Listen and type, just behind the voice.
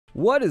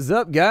What is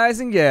up,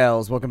 guys and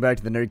gals? Welcome back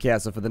to the Nerd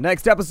Castle for the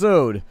next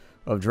episode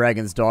of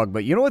Dragon's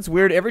Dogma. You know what's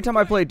weird? Every time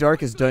I play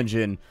Darkest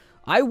Dungeon,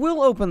 I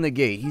will open the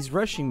gate. He's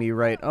rushing me,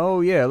 right? Oh,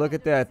 yeah, look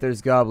at that.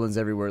 There's goblins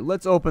everywhere.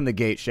 Let's open the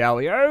gate, shall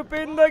we?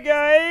 Open the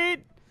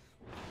gate!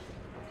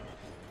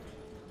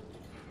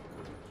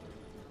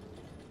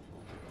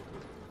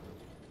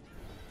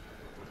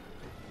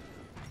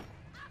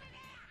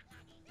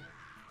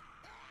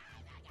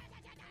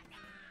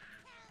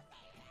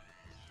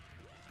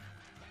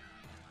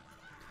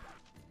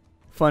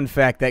 Fun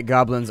fact, that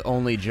goblin's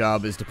only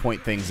job is to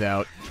point things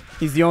out.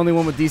 He's the only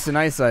one with decent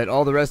eyesight.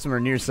 All the rest of them are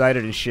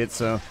nearsighted and shit,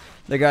 so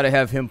they gotta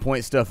have him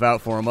point stuff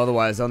out for him.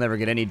 Otherwise, they'll never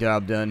get any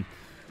job done.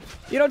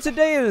 You know,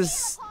 today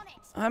is...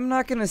 I'm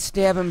not gonna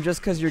stab him just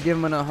because you're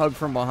giving him a hug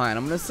from behind.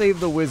 I'm gonna save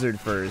the wizard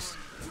first.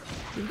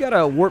 You've got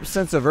a warped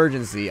sense of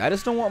urgency. I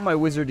just don't want my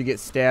wizard to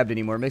get stabbed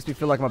anymore. It makes me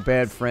feel like I'm a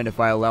bad friend if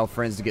I allow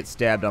friends to get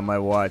stabbed on my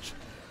watch.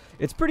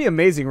 It's pretty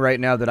amazing right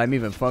now that I'm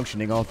even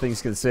functioning, all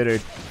things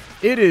considered.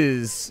 It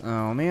is...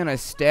 Oh, man, I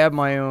stabbed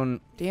my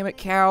own... Damn it,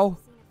 cow.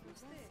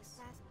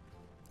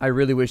 I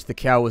really wish the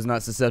cow was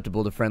not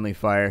susceptible to friendly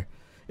fire.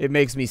 It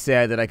makes me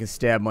sad that I can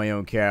stab my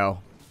own cow.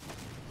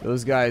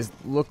 Those guys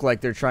look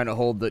like they're trying to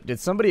hold the... Did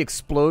somebody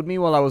explode me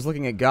while I was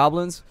looking at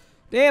goblins?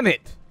 Damn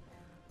it!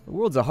 The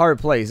world's a hard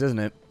place, isn't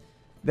it?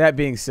 That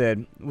being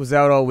said, was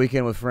out all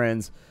weekend with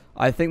friends.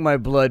 I think my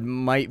blood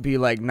might be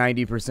like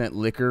 90%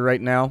 liquor right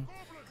now.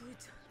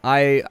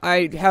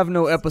 I have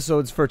no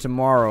episodes for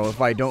tomorrow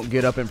if I don't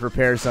get up and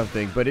prepare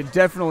something, but it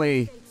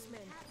definitely...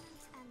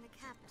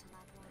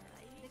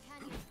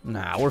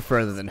 Nah, we're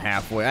further than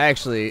halfway.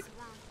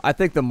 I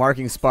think the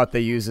marking spot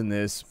they use in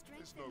this...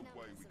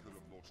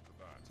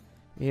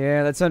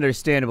 Yeah, that's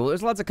understandable.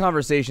 There's lots of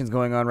conversations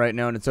going on right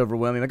now, and it's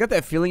overwhelming. I got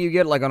that feeling you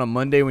get like on a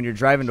Monday when you're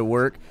driving to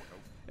work,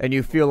 and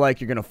you feel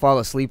like you're going to fall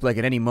asleep like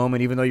at any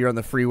moment, even though you're on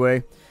the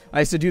freeway. I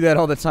used to do that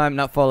all the time,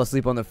 not fall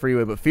asleep on the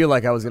freeway, but feel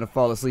like I was going to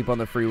fall asleep on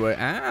the freeway.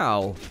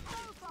 Ow!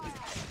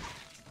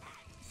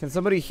 Can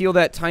somebody heal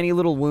that tiny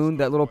little wound,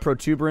 that little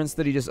protuberance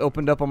that he just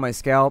opened up on my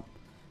scalp?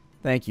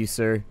 Thank you,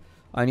 sir.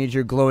 I need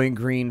your glowing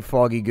green,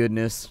 foggy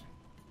goodness.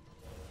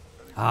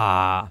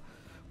 Ah,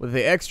 with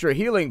the extra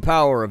healing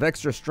power of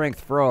extra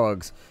strength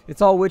frogs.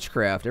 It's all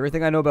witchcraft.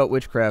 Everything I know about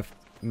witchcraft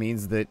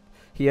means that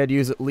he had to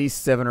use at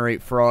least 7 or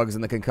 8 frogs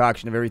in the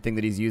concoction of everything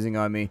that he's using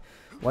on me.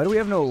 Why do we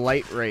have no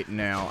light right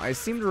now? I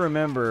seem to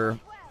remember...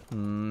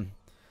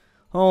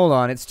 Hold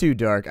on, it's too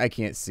dark. I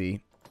can't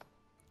see.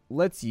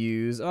 Let's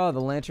use... Oh,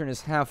 the lantern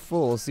is half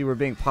full. See, we're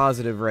being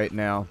positive right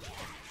now.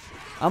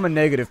 I'm a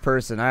negative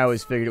person. I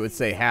always figured it would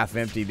say half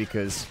empty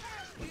because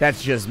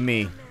that's just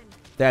me.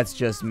 That's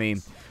just me.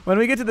 When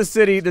we get to the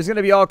city, there's going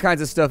to be all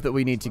kinds of stuff that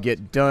we need to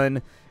get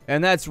done.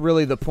 And that's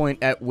really the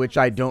point at which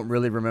I don't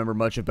really remember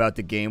much about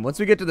the game. Once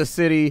we get to the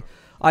city...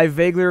 I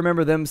vaguely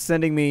remember them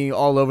sending me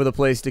all over the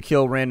place to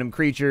kill random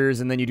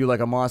creatures, and then you do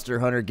like a Monster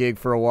Hunter gig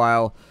for a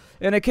while.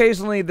 And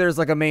occasionally there's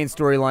like a main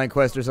storyline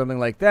quest or something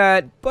like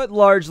that, but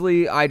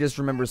largely I just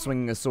remember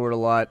swinging a sword a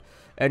lot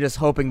and just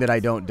hoping that I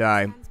don't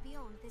die.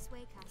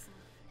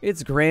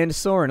 It's Gran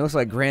soaring. It looks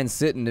like Gran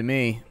Sittin to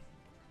me.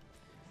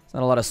 There's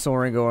not a lot of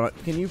soaring going on.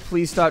 Can you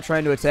please stop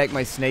trying to attack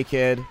my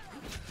snakehead?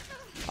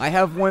 I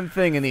have one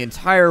thing in the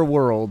entire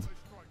world,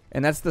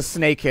 and that's the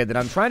snakehead that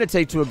I'm trying to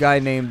take to a guy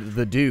named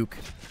the Duke,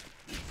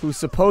 who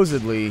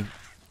supposedly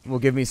will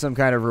give me some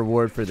kind of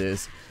reward for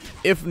this.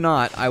 If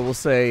not, I will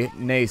say,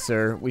 nay,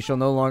 sir, we shall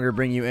no longer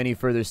bring you any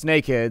further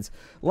snakeheads.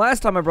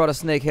 Last time I brought a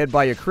snakehead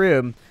by your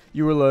crib,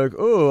 you were like,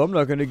 oh, I'm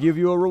not going to give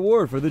you a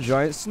reward for the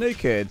giant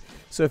snakehead.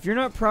 So if you're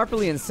not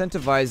properly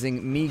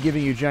incentivizing me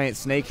giving you giant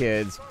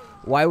snakeheads,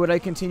 why would I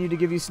continue to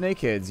give you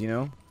snakeheads, you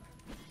know?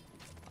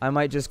 I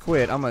might just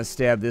quit. I'm going to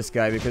stab this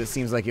guy because it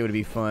seems like it would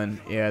be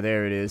fun. Yeah,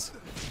 there it is.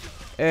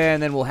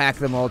 And then we'll hack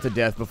them all to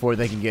death before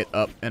they can get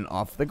up and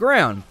off the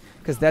ground.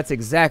 Because that's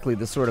exactly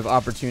the sort of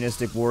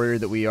opportunistic warrior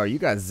that we are. You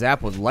got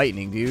zapped with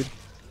lightning, dude.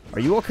 Are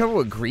you all covered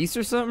with grease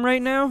or something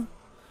right now?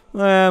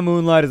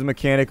 Moonlight is a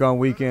mechanic on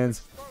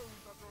weekends.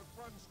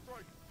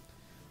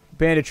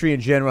 Banditry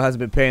in general hasn't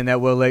been paying that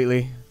well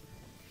lately.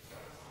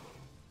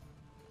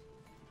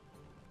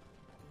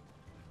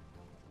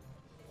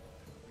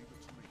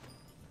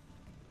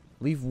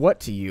 Leave what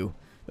to you?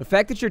 The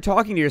fact that you're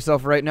talking to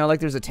yourself right now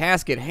like there's a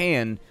task at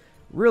hand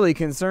really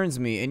concerns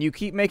me, and you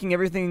keep making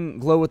everything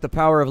glow with the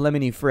power of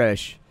lemony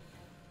fresh.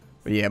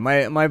 But yeah,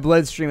 my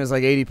bloodstream is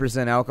like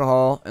 80%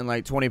 alcohol and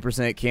like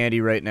 20% candy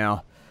right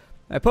now.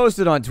 I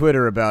posted on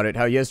Twitter about it,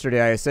 how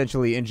yesterday I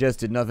essentially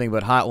ingested nothing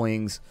but hot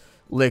wings,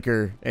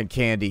 liquor, and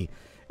candy.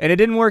 And it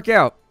didn't work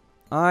out.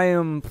 I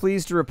am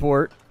pleased to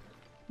report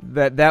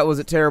that that was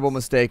a terrible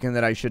mistake and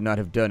that I should not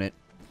have done it.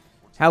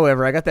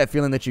 However, I got that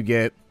feeling that you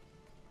get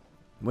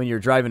when you're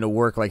driving to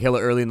work like hella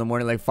early in the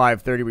morning, like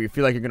 5:30, where you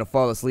feel like you're going to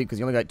fall asleep because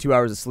you only got 2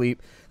 hours of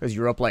sleep because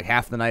you're up like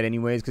half the night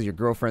anyways because your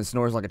girlfriend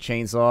snores like a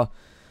chainsaw.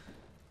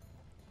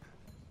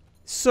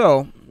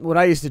 So, what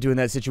I used to do in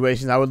that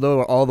situation is I would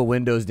lower all the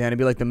windows down. It'd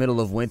be like the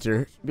middle of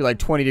winter. It'd be like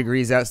 20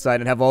 degrees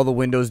outside and have all the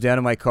windows down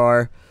in my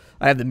car.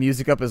 I have the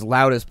music up as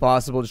loud as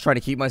possible, just trying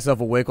to keep myself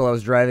awake while I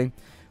was driving.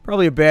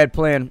 Probably a bad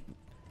plan.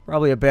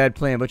 Probably a bad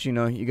plan, but you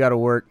know, you gotta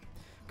work.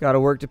 Gotta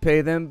work to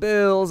pay them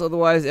bills,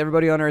 otherwise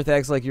everybody on Earth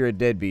acts like you're a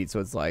deadbeat. So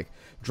it's like,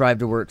 drive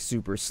to work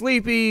super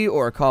sleepy,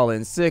 or call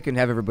in sick and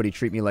have everybody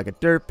treat me like a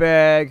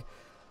dirtbag.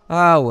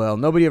 Ah, well,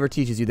 nobody ever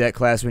teaches you that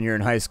class when you're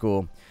in high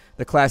school.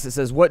 The class that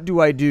says, what do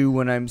I do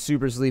when I'm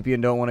super sleepy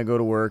and don't want to go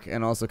to work,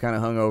 and also kind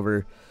of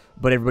hungover,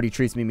 but everybody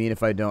treats me mean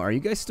if I don't. Are you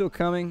guys still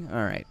coming?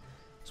 Alright.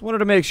 Just wanted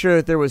to make sure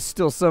that there was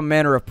still some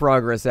manner of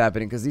progress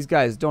happening, because these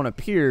guys don't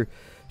appear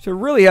to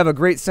really have a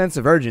great sense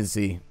of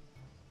urgency.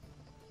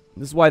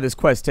 This is why this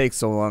quest takes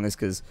so long, is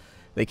because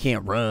they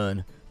can't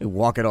run. They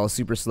walk it all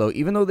super slow,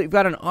 even though they've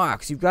got an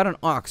ox. You've got an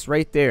ox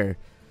right there.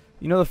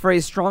 You know the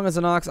phrase, strong as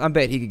an ox? I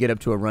bet he could get up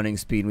to a running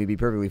speed and we'd be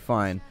perfectly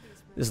fine.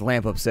 This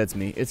lamp upsets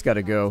me. It's got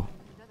to go.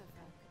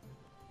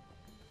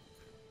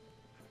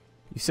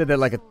 You said that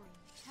like a...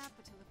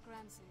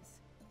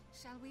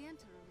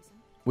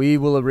 We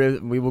will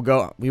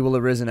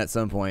arisen at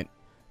some point.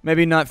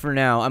 Maybe not for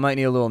now. I might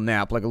need a little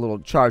nap, like a little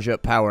charge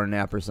up power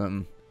nap or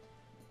something.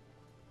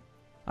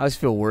 I always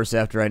feel worse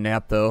after I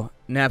nap, though.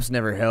 Naps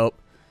never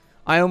help.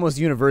 I almost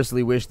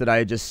universally wish that I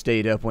had just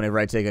stayed up whenever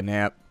I take a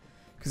nap,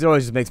 because it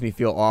always just makes me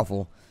feel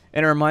awful.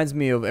 And it reminds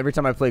me of every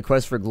time I play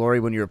Quest for Glory,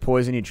 when you're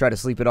poisoned, you try to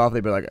sleep it off,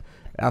 they'd be like,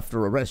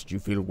 after a rest, you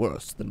feel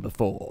worse than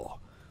before.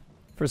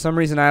 For some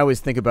reason, I always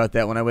think about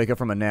that when I wake up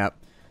from a nap,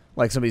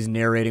 like somebody's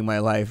narrating my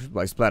life,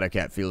 like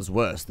Splattercat feels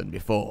worse than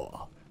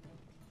before.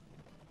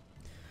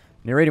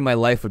 Narrating my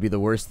life would be the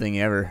worst thing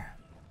ever.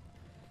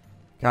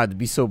 God, it'd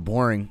be so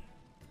boring.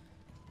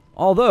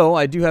 Although,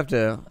 I do have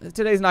to...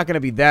 Today's not going to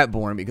be that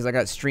boring because I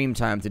got stream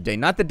time today.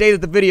 Not the day that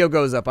the video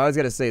goes up. I always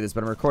got to say this,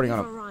 but I'm recording on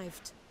a...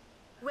 Arrived.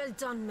 Well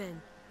done,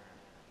 men.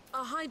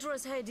 A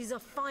Hydra's head is a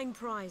fine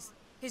prize.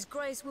 His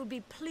Grace will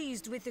be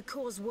pleased with the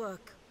Corps'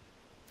 work.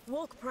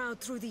 Walk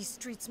proud through these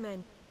streets,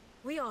 men.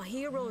 We are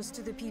heroes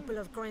to the people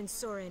of Gran.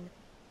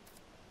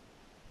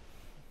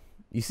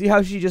 You see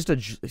how she just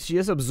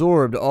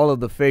absorbed all of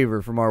the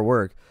favor from our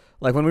work.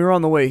 Like when we were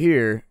on the way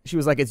here, she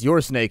was like, it's your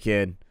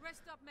snakehead.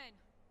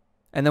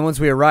 And then once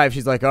we arrived,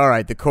 she's like,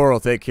 alright, the Corps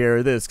will take care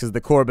of this, because the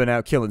Corps been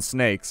out killing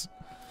snakes.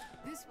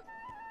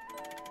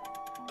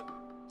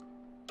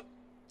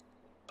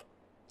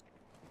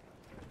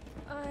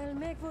 I'll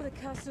make for the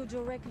castle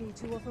directly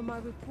to offer my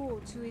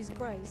report to His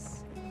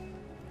Grace.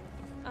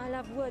 I'll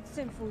have word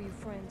sent for you,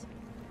 friend.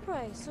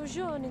 Pray,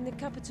 sojourn in the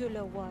capital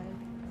a while.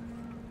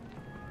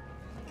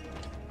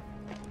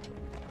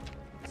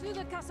 To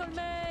the castle,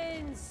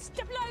 men!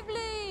 Step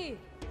lively!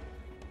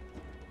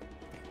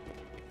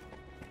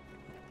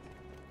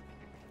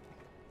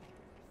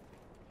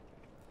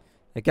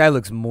 That guy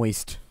looks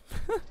moist.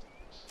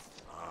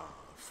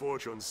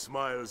 Fortune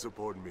smiles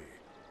upon me.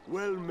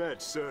 Well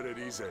met, Sir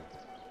Arisen.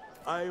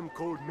 I am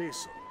called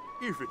Mason,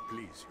 if it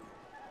please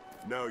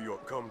you. Now you're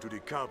come to the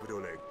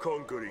capital a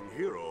conquering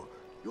hero,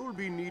 you'll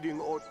be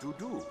needing aught to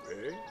do,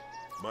 eh?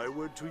 My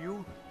word to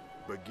you,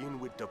 begin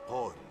with the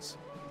pawns.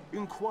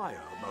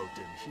 Inquire about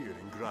them here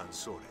in Gran.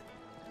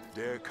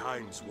 Their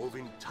kind's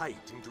woven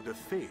tight into the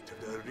fate of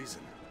the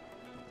Arisen.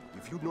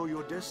 If you know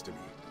your destiny,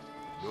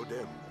 know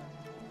them.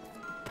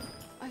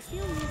 I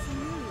feel more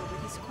familiar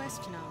with his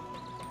quest now.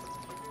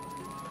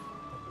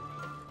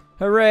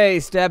 Hooray!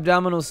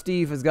 Stabdominal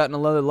Steve has gotten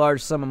another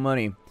large sum of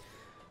money.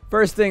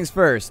 First things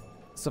first.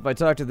 So if I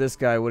talk to this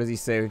guy, what does he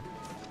say?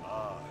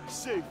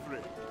 Say,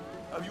 friend,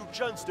 have you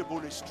chanced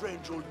upon a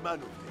strange old man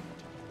of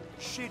late?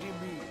 Shady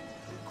mean,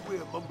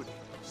 queer mumblings.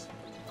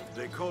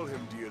 They call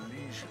him the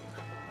Elysian.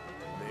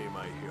 Name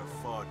I hear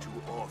far too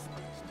often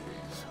these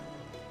days.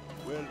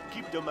 Well,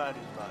 keep the man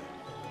in mind.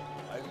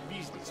 I've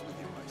business with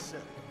him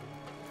myself.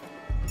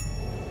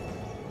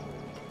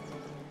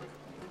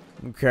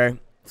 Okay.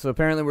 So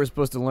apparently we're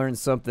supposed to learn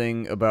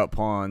something about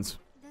pawns.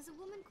 There's a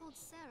woman called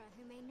Sarah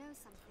who may know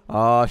something.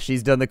 Oh,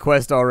 she's done the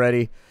quest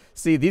already.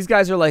 See, these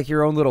guys are like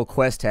your own little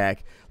quest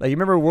hack. Like, you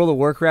remember World of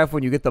Warcraft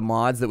when you get the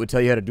mods that would tell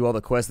you how to do all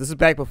the quests? This is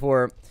back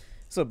before...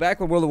 So back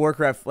when World of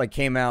Warcraft like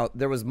came out,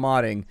 there was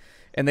modding.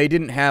 And they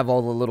didn't have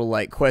all the little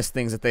like quest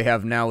things that they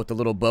have now with the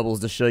little bubbles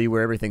to show you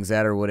where everything's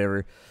at or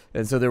whatever.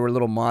 And so there were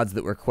little mods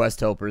that were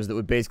quest helpers that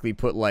would basically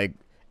put like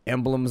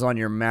emblems on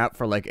your map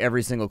for like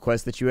every single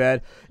quest that you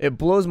had. It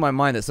blows my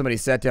mind that somebody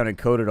sat down and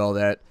coded all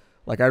that.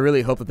 Like, I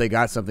really hope that they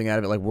got something out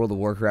of it, like World of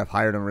Warcraft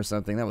hired them or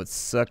something. That would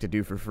suck to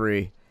do for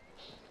free.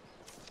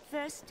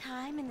 First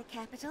time in the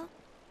capital?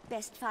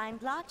 Best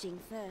find lodging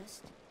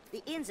first.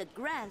 The inn's a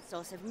grand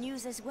source of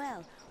news as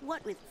well,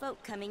 what with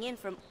folk coming in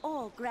from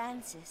all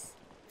Grancis.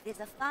 There's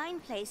a fine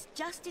place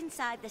just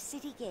inside the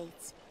city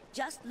gates.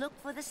 Just look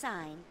for the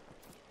sign.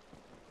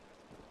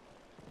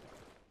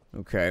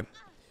 Okay.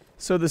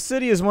 So the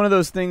city is one of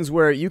those things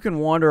where you can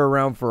wander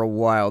around for a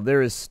while.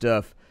 There is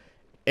stuff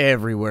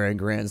everywhere in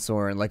Gran,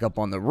 like up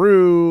on the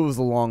roofs,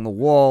 along the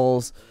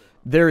walls.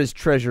 There is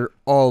treasure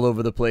all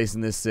over the place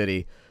in this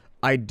city.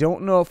 I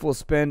don't know if we'll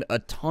spend a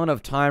ton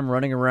of time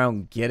running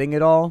around getting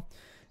it all,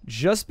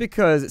 just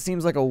because it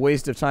seems like a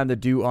waste of time to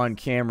do on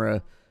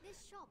camera.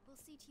 This shop will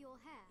see to your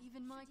hair.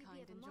 Even my kind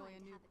enjoy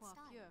a new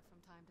coiffure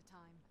from time to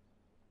time.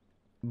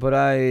 But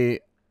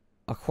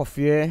A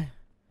coiffier?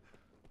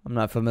 I'm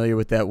not familiar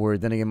with that word.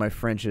 Then again, my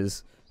French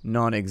is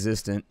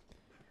non-existent.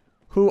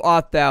 Who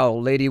art thou,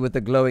 lady with the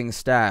glowing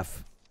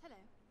staff? Hello.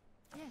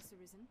 Yes,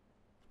 Arisen.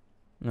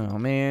 Oh,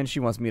 man,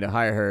 she wants me to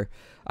hire her.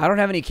 I don't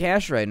have any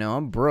cash right now.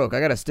 I'm broke. I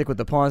gotta stick with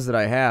the pawns that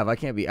I have. I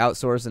can't be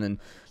outsourcing. And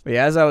but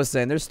yeah, as I was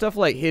saying, there's stuff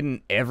like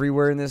hidden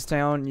everywhere in this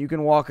town. You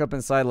can walk up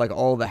inside like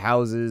all the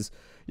houses.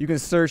 You can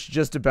search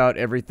just about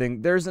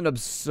everything. There's an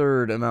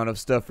absurd amount of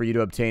stuff for you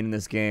to obtain in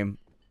this game.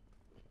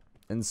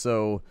 And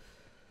so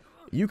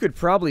you could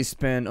probably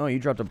spend... Oh, you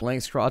dropped a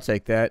blank scroll. I'll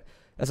take that.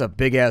 That's a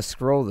big-ass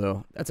scroll,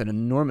 though. That's an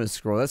enormous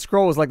scroll. That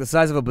scroll was like the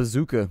size of a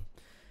bazooka.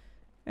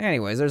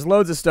 Anyways, there's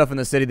loads of stuff in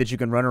the city that you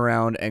can run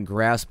around and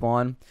grasp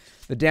on.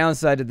 The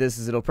downside to this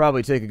is it'll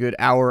probably take a good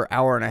hour,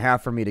 hour and a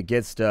half for me to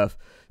get stuff.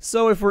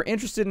 So if we're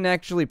interested in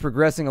actually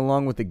progressing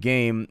along with the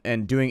game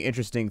and doing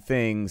interesting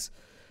things,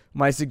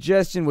 my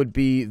suggestion would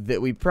be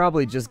that we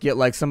probably just get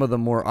like some of the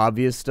more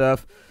obvious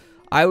stuff.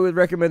 I would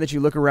recommend that you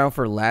look around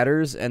for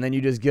ladders, and then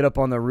you just get up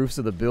on the roofs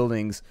of the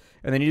buildings,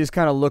 and then you just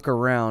kind of look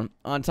around.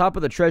 On top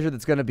of the treasure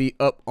that's going to be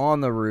up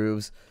on the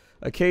roofs,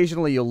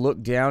 occasionally you'll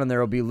look down and there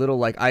will be little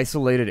like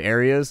isolated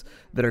areas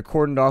that are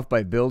cordoned off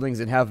by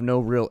buildings and have no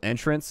real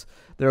entrance.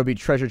 There will be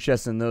treasure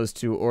chests in those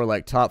too, or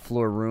like top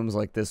floor rooms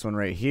like this one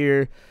right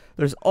here.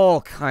 There's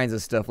all kinds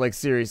of stuff. Like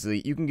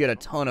seriously, you can get a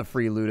ton of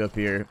free loot up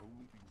here.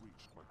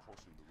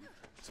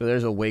 So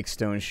there's a wake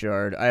stone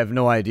shard. I have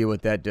no idea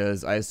what that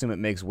does. I assume it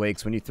makes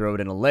wakes when you throw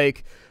it in a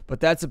lake. But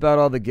that's about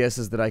all the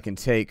guesses that I can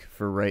take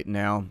for right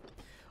now.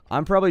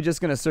 I'm probably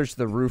just going to search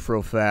the roof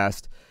real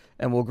fast.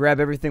 And we'll grab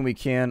everything we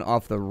can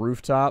off the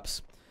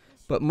rooftops.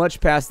 But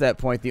much past that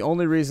point, the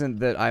only reason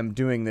that I'm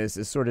doing this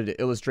is sort of to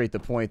illustrate the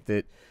point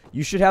that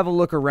you should have a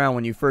look around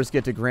when you first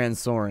get to Gran.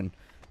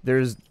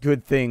 There's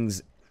good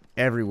things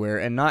everywhere.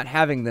 And not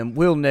having them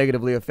will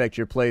negatively affect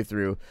your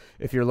playthrough.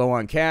 If you're low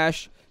on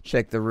cash,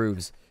 check the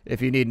roofs. If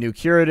you need new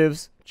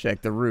curatives,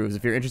 check the roofs.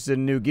 If you're interested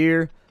in new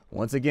gear,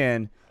 once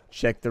again,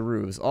 check the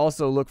roofs.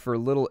 Also look for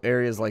little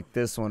areas like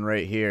this one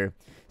right here.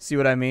 See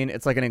what I mean?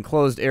 It's like an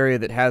enclosed area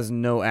that has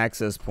no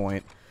access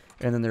point,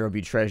 and then there will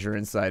be treasure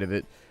inside of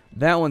it.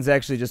 That one's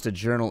actually just a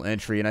journal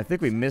entry, and I think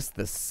we missed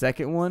the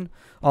second one,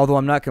 although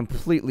I'm not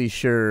completely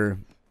sure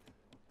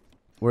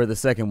where the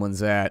second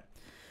one's at.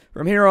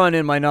 From here on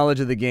in, my knowledge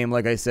of the game,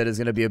 like I said, is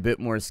going to be a bit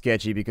more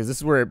sketchy, because this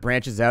is where it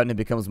branches out and it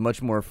becomes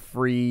much more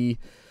free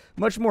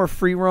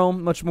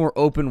roam, much more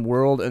open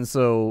world, and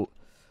so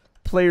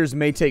players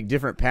may take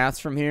different paths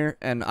from here.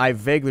 And I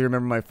vaguely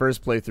remember my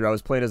first playthrough. I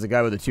was playing as a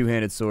guy with a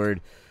two-handed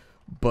sword,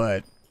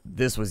 but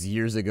this was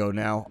years ago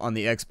now on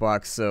the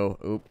Xbox,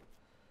 so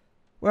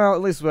well,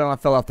 at least I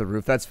fell off the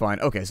roof. That's fine.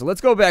 Okay, so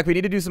let's go back. We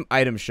need to do some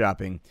item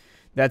shopping.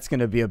 That's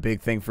going to be a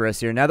big thing for us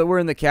here. Now that we're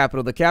in the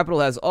capital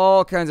has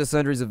all kinds of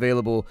sundries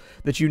available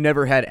that you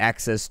never had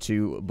access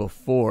to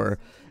before.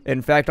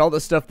 In fact, all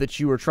the stuff that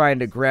you were trying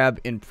to grab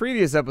in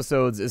previous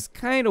episodes is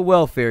kind of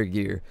welfare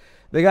gear.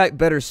 They got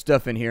better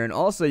stuff in here, and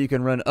also you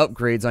can run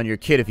upgrades on your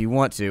kit if you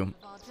want to.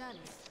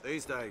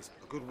 These days,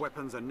 a good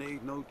weapon's a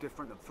need no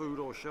different than food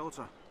or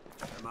shelter.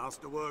 The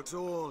master works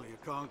all, you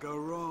can't go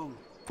wrong.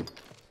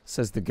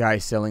 Says the guy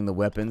selling the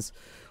weapons.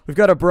 We've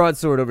got a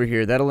broadsword over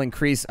here. That'll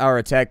increase our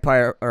attack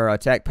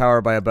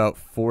power by about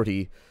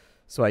 40.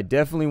 So I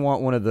definitely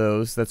want one of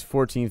those. That's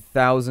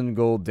 14,000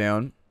 gold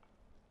down.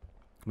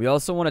 We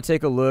also want to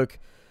take a look.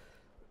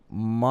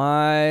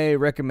 My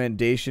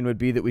recommendation would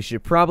be that we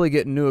should probably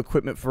get new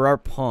equipment for our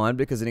pawn,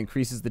 because it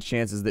increases the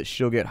chances that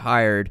she'll get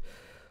hired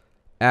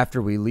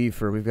after we leave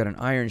her. We've got an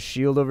iron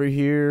shield over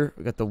here.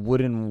 We've got the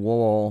wooden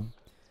wall.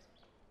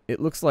 It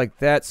looks like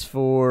that's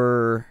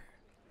for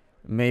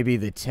maybe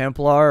the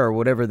Templar or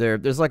whatever.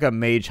 There's like a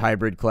mage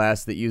hybrid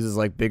class that uses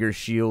like bigger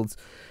shields,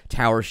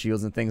 tower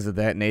shields, and things of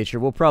that nature.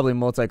 We'll probably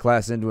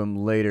multi-class into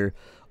him later,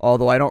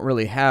 although I don't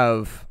really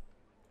have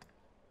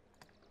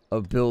a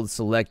build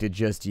selected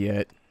just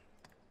yet.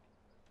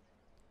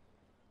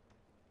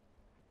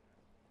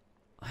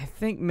 I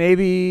think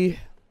maybe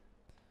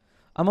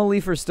I'm going to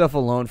leave her stuff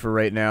alone for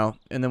right now,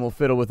 and then we'll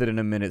fiddle with it in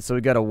a minute. So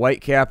we got a white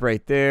cap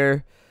right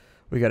there.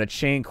 We got a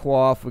chain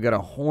coif. We got a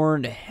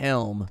horned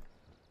helm,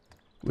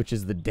 which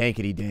is the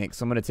dankety dank.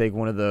 So I'm going to take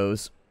one of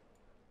those.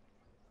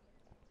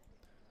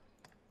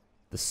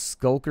 The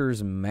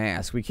Skulker's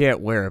Mask. We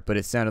can't wear it, but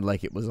it sounded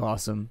like it was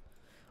awesome.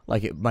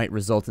 Like it might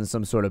result in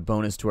some sort of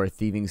bonus to our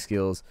thieving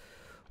skills.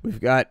 We've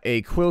got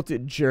a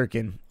quilted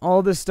jerkin.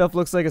 All this stuff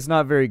looks like it's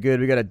not very good.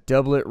 We got a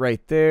doublet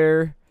right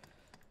there.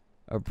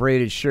 A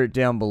braided shirt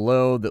down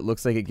below that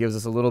looks like it gives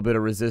us a little bit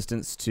of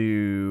resistance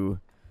to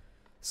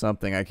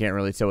something. I can't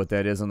really tell what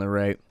that is on the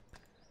right.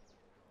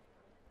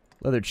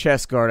 Leather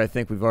chest guard I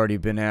think we've already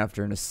been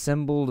after. An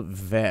assembled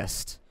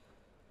vest.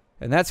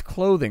 And that's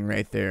clothing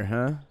right there,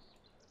 huh?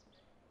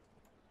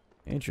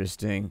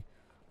 Interesting.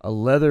 A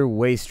leather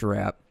waist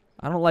wrap.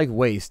 I don't like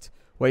waist.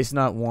 Waist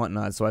not, want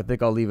not, so I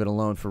think I'll leave it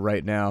alone for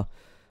right now.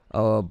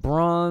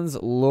 Bronze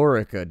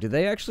lorica. Do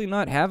they actually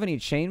not have any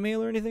chainmail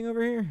or anything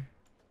over here?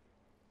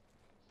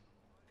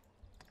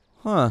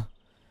 Huh.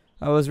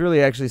 I was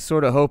really actually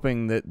sort of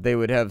hoping that they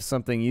would have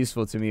something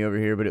useful to me over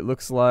here, but it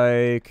looks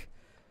like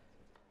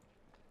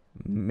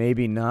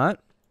maybe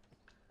not.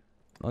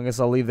 I guess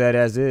I'll leave that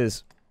as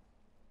is.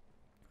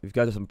 We've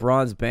got some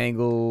bronze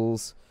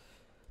bangles,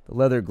 the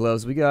leather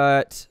gloves. We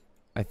got,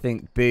 I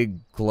think,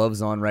 big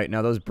gloves on right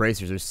now. Those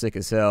bracers are sick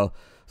as hell.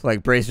 It's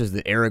like bracers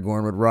that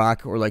Aragorn would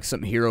rock, or like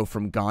some hero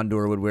from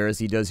Gondor would wear as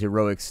he does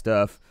heroic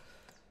stuff.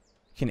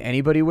 Can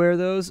anybody wear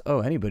those? Oh,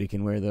 anybody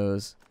can wear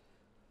those.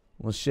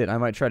 Well, shit, I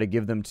might try to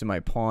give them to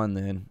my pawn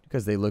then,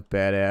 because they look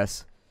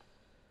badass.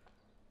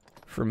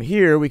 From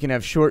here, we can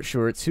have short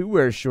shorts. Who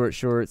wears short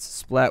shorts?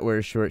 Splat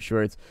wears short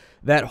shorts.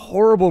 That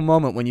horrible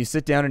moment when you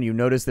sit down and you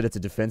notice that it's a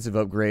defensive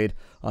upgrade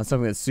on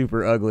something that's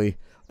super ugly.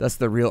 That's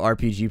the real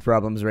RPG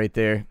problems right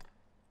there.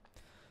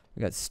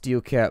 We got steel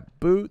cap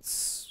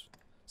boots.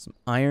 Some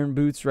iron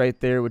boots right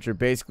there, which are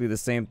basically the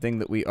same thing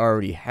that we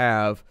already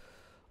have.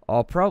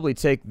 I'll probably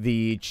take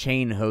the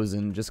chain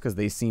hosen just because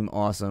they seem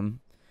awesome.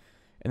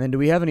 And then do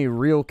we have any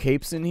real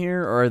capes in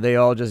here, or are they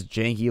all just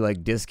janky,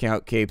 like,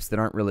 discount capes that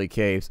aren't really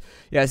capes?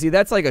 Yeah, see,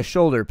 that's like a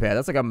shoulder pad.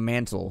 That's like a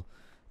mantle.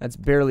 That's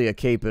barely a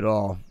cape at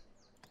all.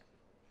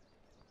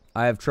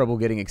 I have trouble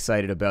getting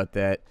excited about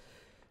that.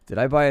 Did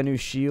I buy a new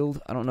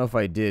shield? I don't know if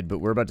I did, but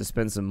we're about to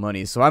spend some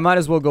money. So I might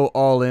as well go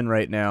all in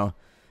right now,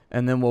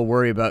 and then we'll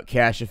worry about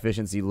cash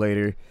efficiency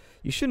later.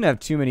 You shouldn't have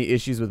too many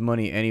issues with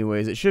money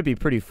anyways. It should be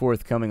pretty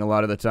forthcoming a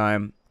lot of the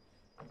time.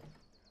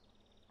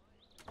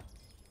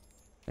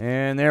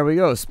 And there we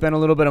go. Spent a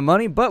little bit of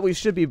money, but we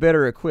should be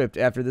better equipped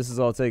after this is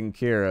all taken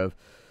care of.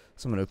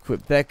 So I'm going to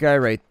equip that guy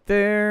right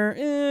there.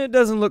 It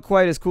doesn't look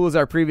quite as cool as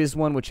our previous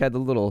one, which had the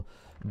little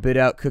bit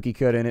out cookie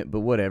cut in it, but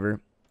whatever.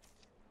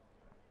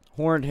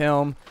 Horned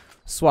helm.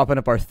 Swapping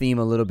up our theme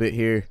a little bit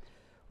here.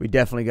 We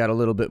definitely got a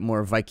little bit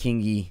more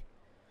Viking-y.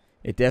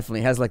 It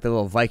definitely has like the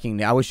little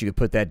Viking. I wish you could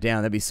put that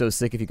down. That'd be so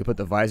sick if you could put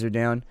the visor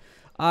down.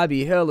 I'd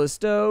be hella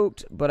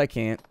stoked, but I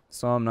can't,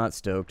 so I'm not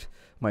stoked.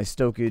 My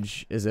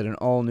stokage is at an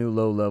all-new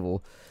low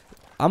level.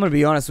 I'm going to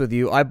be honest with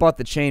you. I bought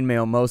the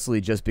chainmail mostly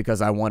just because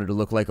I wanted to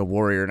look like a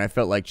warrior, and I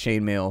felt like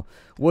chainmail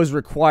was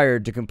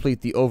required to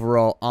complete the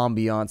overall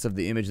ambiance of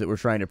the image that we're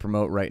trying to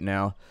promote right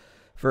now.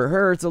 For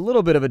her, it's a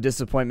little bit of a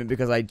disappointment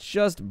because I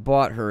just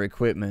bought her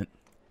equipment.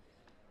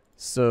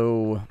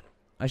 So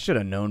I should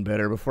have known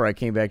better before I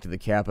came back to the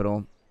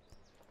capital.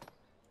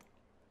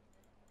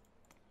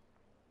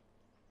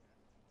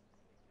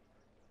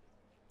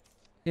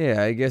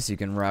 Yeah, I guess you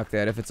can rock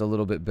that if it's a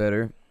little bit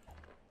better.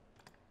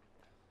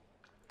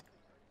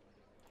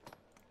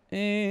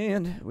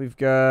 And we've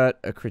got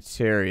a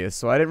Criterius,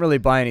 so I didn't really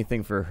buy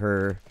anything for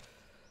her.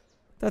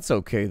 That's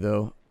okay,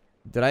 though.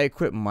 Did I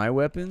equip my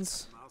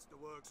weapons?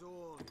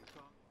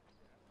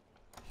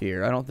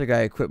 Here, I don't think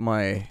I equipped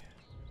my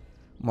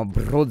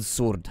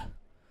broadsword.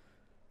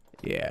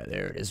 Yeah,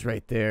 there it is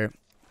right there.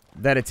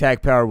 That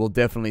attack power will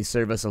definitely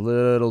serve us a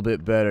little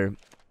bit better.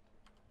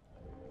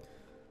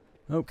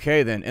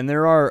 Okay then, and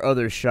there are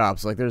other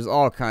shops, like there's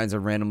all kinds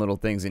of random little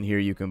things in here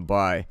you can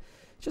buy.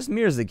 It just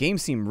mirrors the game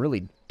seem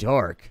really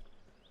dark.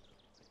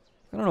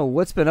 I don't know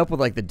what's been up with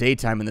like the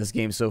daytime in this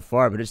game so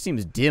far, but it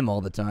seems dim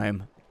all the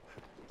time.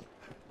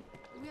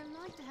 We're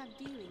like to have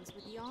dealings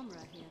with the armorer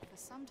here for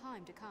some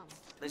time to come.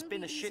 There's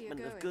been a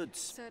shipment of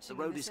goods. The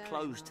road is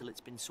closed till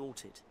it's been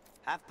sorted.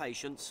 Have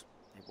patience.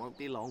 It won't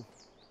be long.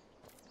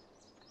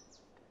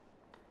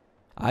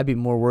 I'd be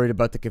more worried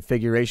about the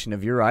configuration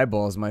of your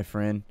eyeballs, my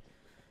friend.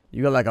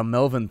 You got like a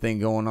Melvin thing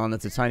going on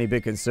that's a tiny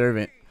bit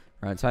concerning.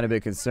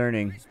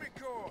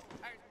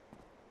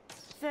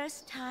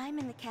 First time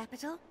in the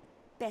capital?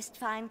 Best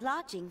find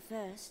lodging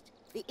first.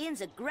 The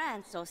inn's a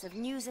grand source of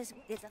news as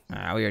we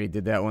already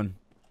did that one.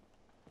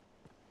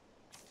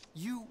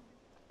 You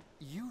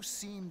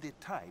seem the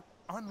type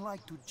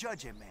unlike to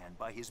judge a man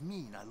by his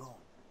mien alone.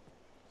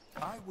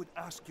 I would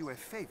ask you a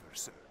favor,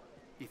 sir,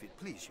 if it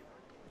please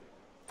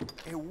you.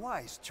 A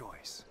wise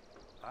choice.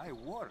 I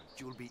warrant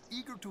you'll be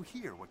eager to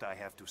hear what I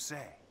have to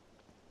say.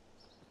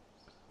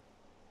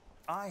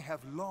 I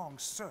have long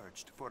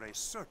searched for a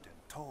certain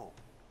tome.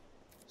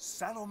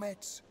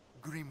 Salomet's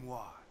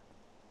Grimoire.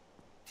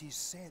 'Tis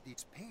said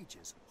its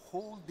pages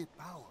hold the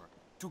power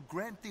to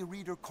grant the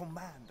reader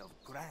command of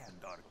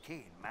grand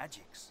arcane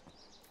magics.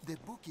 The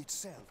book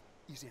itself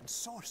is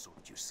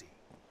ensorcelled, you see.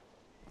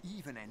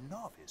 Even a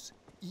novice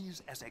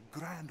is as a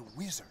grand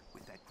wizard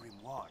with that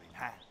grimoire in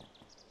hand.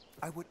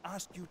 I would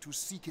ask you to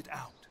seek it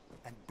out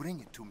and bring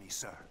it to me,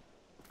 sir.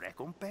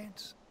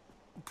 Recompense?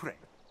 Pray,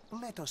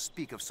 let us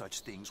speak of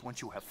such things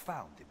once you have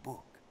found the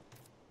book.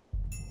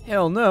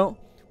 Hell no.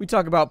 We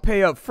talk about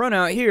pay up front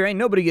out here. Ain't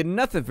nobody getting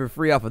nothing for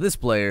free off of this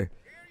player.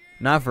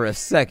 Not for a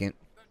second.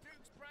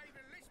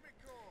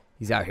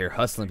 He's out here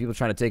hustling. People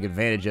trying to take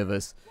advantage of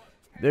us.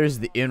 There's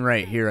the inn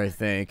right here, I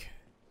think.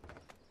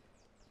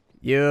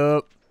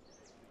 Yup.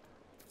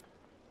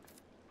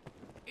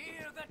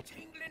 Hear the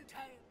tingling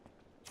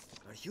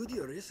tale. Are you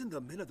the Arisen the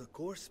men of the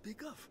corps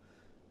speak of?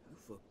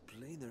 You've a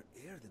plainer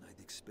air than I'd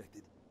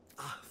expected.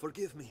 Ah,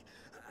 forgive me.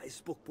 I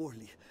spoke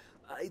poorly.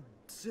 I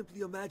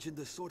simply imagined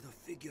the sort of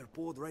figure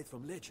pulled right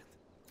from legend.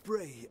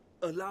 Pray,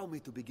 allow me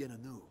to begin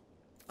anew.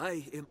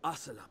 I am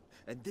Asalam,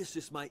 and this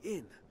is my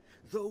inn,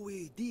 though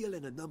we deal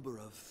in a number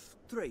of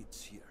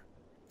trades here.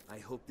 I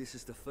hope this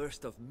is the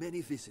first of many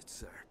visits,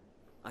 sir.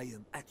 I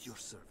am at your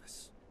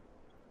service.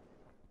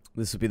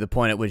 This would be the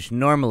point at which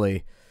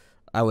normally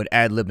I would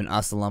ad-lib an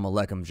Assalamu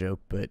Alaikum joke,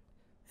 but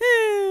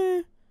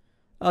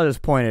I'll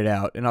just point it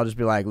out, and I'll just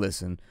be like,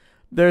 listen,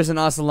 there's an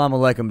Assalamu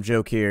Alaikum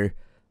joke here.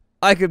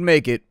 I could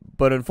make it,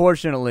 but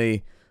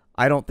unfortunately,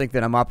 I don't think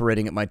that I'm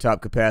operating at my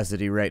top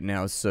capacity right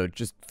now, so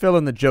just fill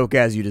in the joke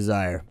as you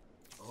desire.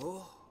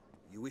 Oh,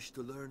 you wish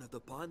to learn of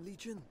the Pawn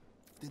Legion?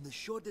 Then the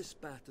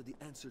shortest path to the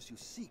answers you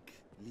seek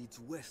leads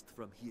west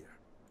from here.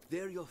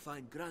 There you'll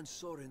find Gran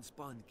Soren's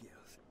Pawn Guild.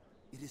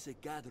 It is a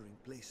gathering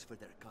place for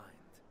their kind.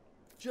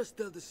 Just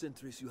tell the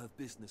sentries you have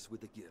business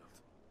with the guild.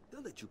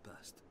 They'll let you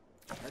past.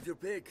 Have your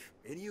pick,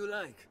 any you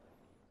like.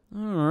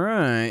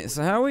 Alright,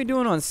 so how are we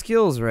doing on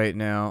skills right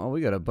now? Oh,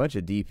 we got a bunch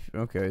of deep...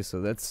 Okay, so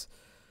that's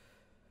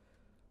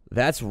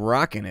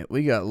rocking it.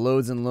 We got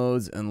loads and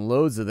loads and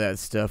loads of that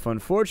stuff.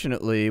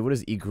 Unfortunately, what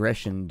does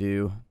aggression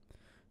do?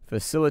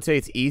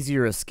 Facilitates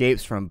easier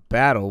escapes from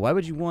battle. Why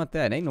would you want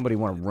that? Ain't nobody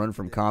want to run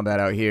from combat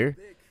out here.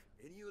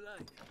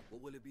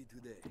 What will it be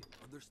today?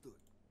 Understood.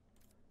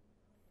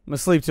 I'm gonna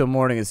sleep till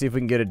morning and see if we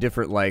can get a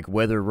different, like,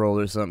 weather roll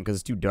or something, because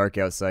it's too dark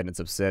outside and it's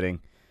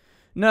upsetting.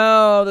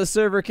 No, the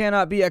server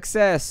cannot be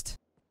accessed.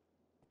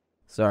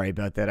 Sorry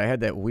about that. I had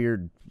that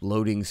weird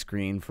loading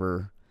screen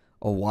for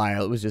a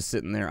while. It was just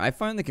sitting there. I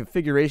find the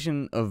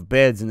configuration of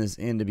beds in this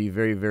inn to be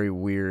very, very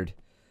weird.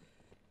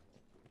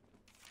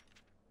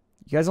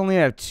 You guys only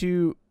have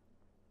 2...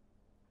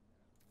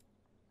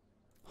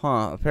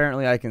 Huh,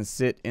 apparently I can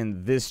sit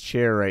in this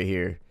chair right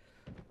here.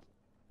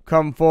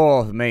 Come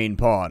forth, main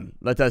pawn.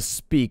 Let us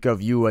speak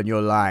of you and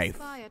your life.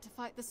 Aspire to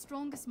fight the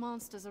strongest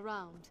monsters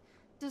around.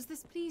 Does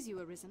this please you,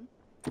 Arisen?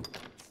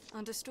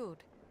 Understood.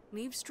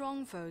 Leave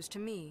strong foes to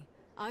me.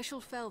 I shall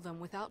fell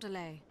them without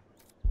delay.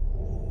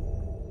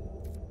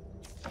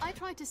 I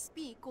try to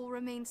speak or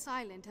remain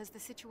silent as the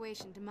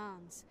situation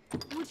demands.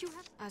 Would you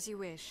have... As you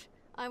wish.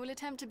 I will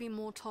attempt to be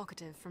more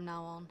talkative from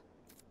now on.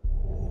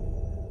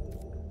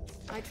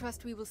 I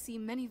trust we will see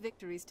many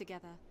victories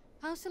together.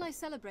 How shall I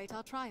celebrate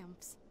our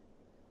triumphs?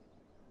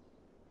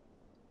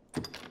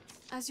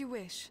 As you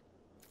wish.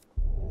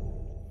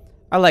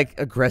 I like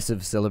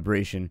aggressive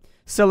celebration.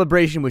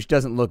 Celebration which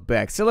doesn't look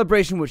back.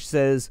 Celebration which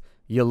says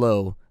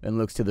YOLO and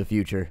looks to the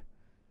future.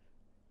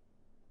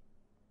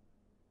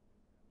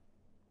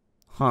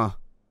 Huh.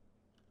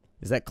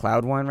 Is that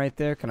cloud wine right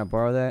there? Can I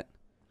borrow that?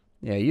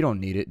 Yeah, you don't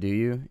need it, do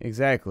you?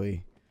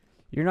 Exactly.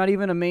 You're not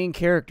even a main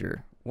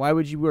character. Why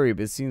would you worry?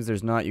 But it seems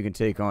there's not you can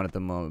take on at the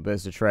moment.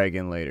 Best to try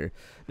again later.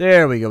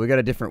 There we go. We got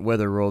a different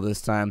weather roll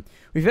this time.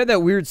 We've had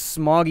that weird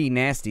smoggy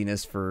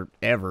nastiness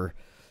forever.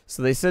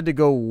 So they said to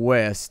go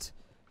west.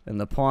 And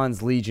the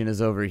Pawn's Legion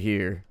is over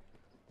here.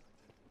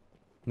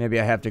 Maybe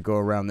I have to go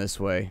around this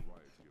way.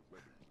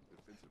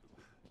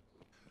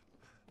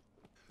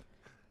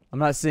 I'm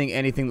not seeing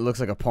anything that looks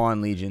like a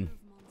Pawn Legion.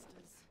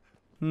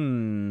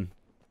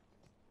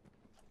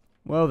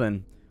 Well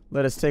then,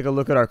 let us take a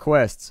look at our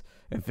quests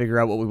and figure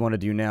out what we want to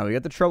do now. We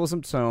got the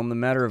Troublesome Tome. The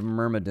Matter of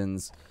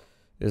Myrmidons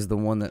is the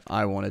one that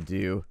I want to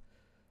do.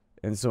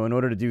 And so in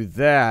order to do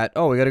that...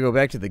 Oh, we got to go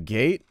back to the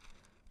gate?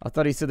 I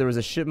thought he said there was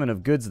a shipment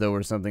of goods, though,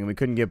 or something, and we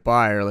couldn't get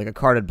by, or like a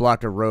cart had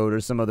blocked a road, or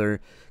some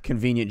other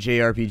convenient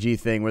JRPG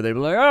thing where they'd be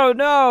like, oh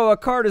no, a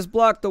cart has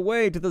blocked the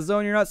way to the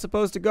zone you're not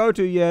supposed to go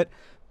to yet.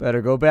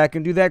 Better go back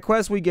and do that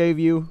quest we gave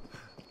you.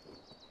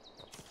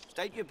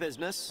 State your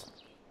business.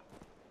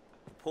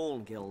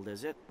 Pawn Guild,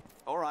 is it?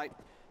 All right.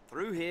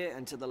 Through here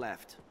and to the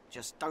left.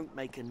 Just don't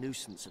make a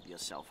nuisance of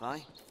yourself,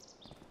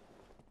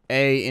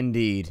 eh?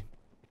 Indeed.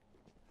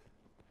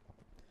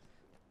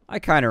 I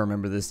kind of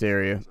remember this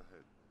area.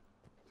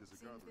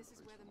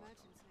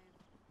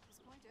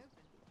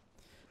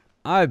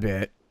 I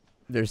bet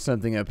there's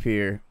something up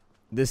here.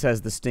 This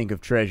has the stink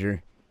of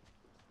treasure.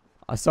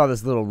 I saw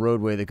this little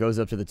roadway that goes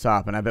up to the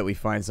top, and I bet we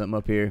find something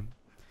up here.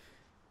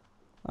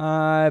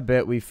 I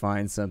bet we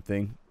find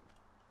something.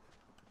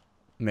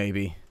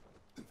 Maybe.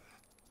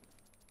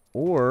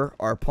 Or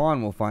our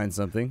pawn will find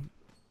something.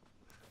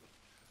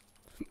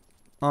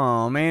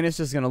 Oh man, it's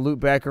just gonna loop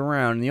back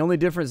around. And the only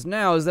difference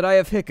now is that I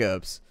have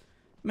hiccups.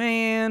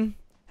 Man,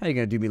 how you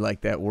gonna do me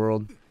like that,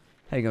 world?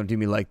 How you gonna do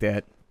me like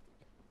that?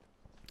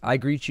 I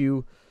greet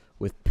you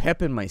with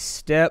pep in my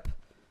step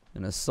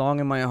and a song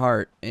in my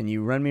heart, and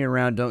you run me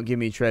around, don't give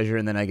me treasure,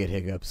 and then I get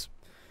hiccups.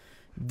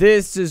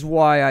 This is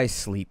why I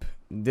sleep.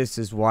 This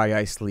is why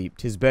I sleep.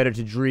 'Tis better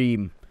to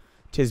dream.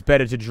 'Tis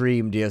better to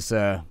dream, dear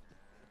sir.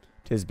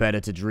 'Tis better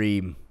to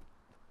dream.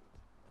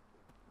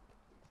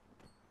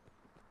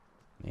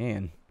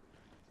 Man,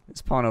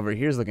 this pawn over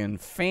here is looking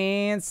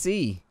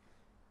fancy.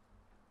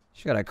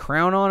 She got a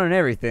crown on and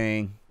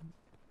everything.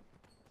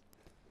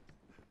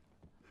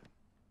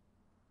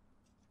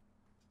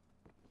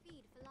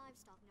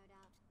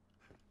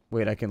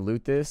 Wait, I can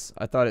loot this?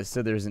 I thought it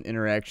said there's an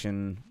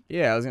interaction.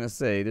 Yeah, I was going to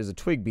say, there's a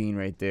twig bean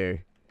right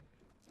there.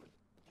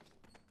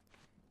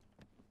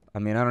 I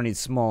mean, I don't need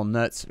small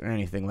nuts or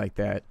anything like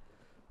that.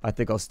 I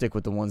think I'll stick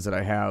with the ones that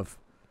I have.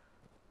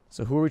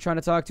 So who are we trying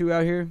to talk to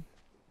out here?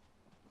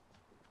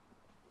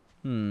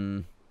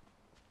 Looking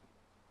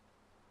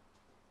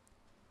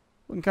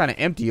kind of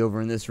empty over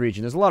in this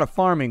region. There's a lot of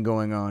farming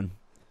going on.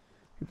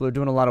 People are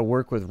doing a lot of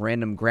work with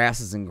random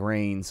grasses and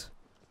grains.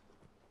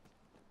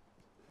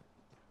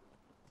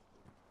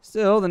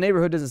 Still, the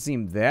neighborhood doesn't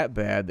seem that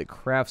bad. The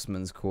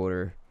craftsman's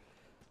quarter.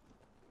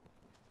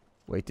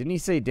 Wait, didn't he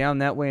say down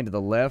that way and to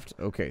the left?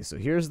 Okay, so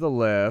here's the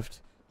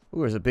left. Ooh,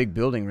 there's a big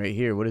building right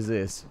here. What is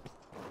this?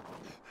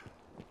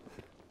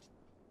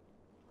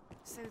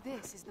 So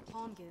this is the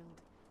Pawn Guild.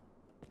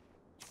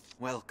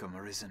 Welcome,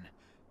 Arisen.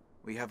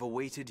 We have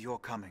awaited your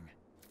coming.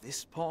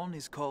 This pawn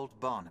is called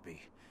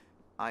Barnaby.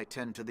 I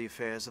tend to the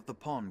affairs of the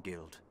Pawn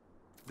Guild.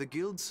 The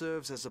guild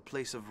serves as a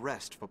place of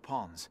rest for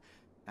pawns,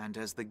 and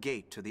as the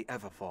gate to the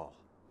Everfall.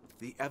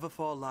 The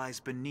Everfall lies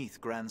beneath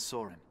Gran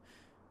Soren.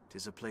 It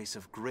is a place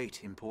of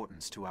great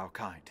importance to our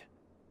kind.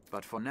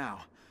 But for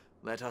now,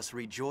 let us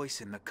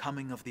rejoice in the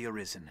coming of the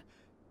Arisen,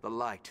 the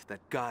light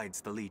that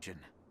guides the Legion.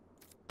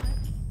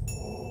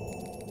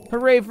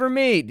 Hooray for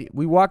me!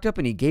 We walked up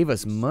and he gave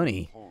us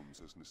money.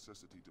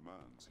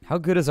 How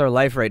good is our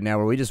life right now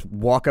where we just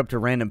walk up to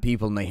random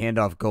people and they hand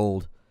off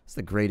gold? It's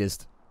the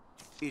greatest.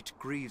 It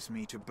grieves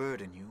me to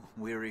burden you,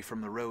 weary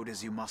from the road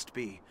as you must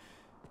be,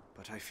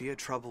 but I fear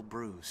trouble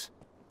brews.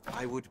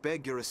 I would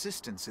beg your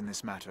assistance in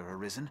this matter,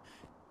 Arisen,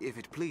 if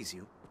it please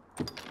you.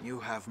 You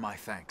have my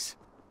thanks.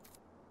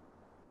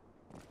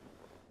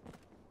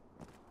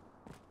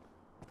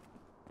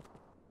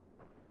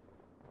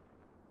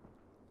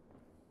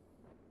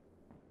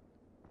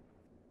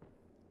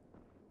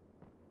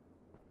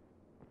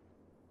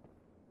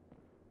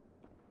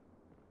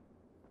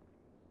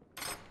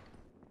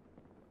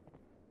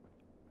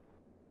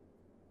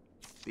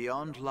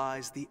 Beyond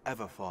lies the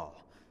Everfall,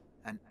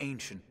 an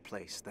ancient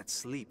place that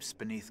sleeps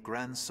beneath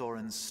Gran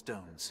Soren's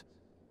stones.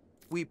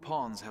 We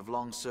pawns have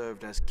long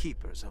served as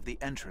keepers of the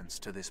entrance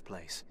to this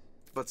place.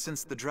 But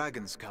since the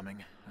dragon's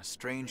coming, a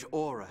strange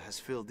aura has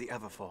filled the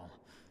Everfall.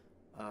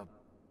 A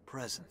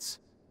presence.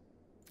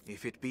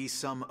 If it be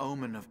some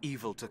omen of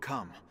evil to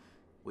come,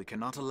 we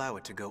cannot allow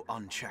it to go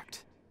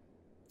unchecked.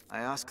 I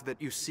ask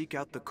that you seek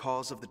out the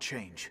cause of the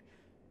change,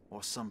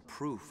 or some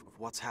proof of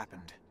what's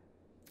happened.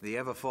 The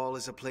Everfall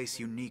is a place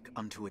unique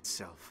unto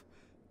itself.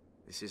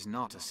 This is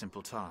not a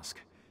simple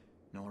task,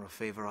 nor a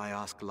favor I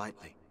ask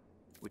lightly,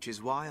 which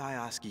is why I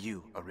ask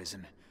you,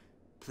 Arisen.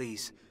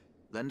 Please,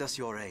 lend us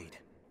your aid.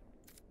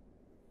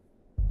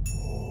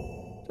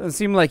 Doesn't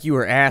seem like you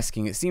were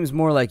asking. It seems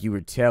more like you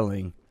were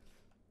telling.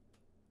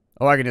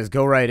 Oh, I can just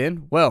go right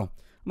in? Well,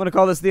 I'm going to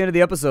call this the end of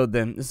the episode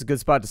then. This is a good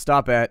spot to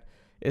stop at.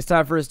 It's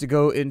time for us to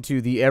go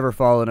into the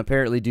Everfall and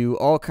apparently do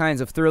all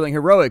kinds of thrilling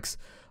heroics.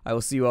 I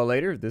will see you all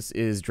later. This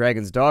is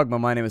Dragon's Dogma.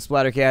 My name is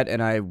Splattercat,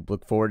 and I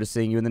look forward to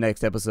seeing you in the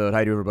next episode.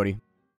 Hi to everybody.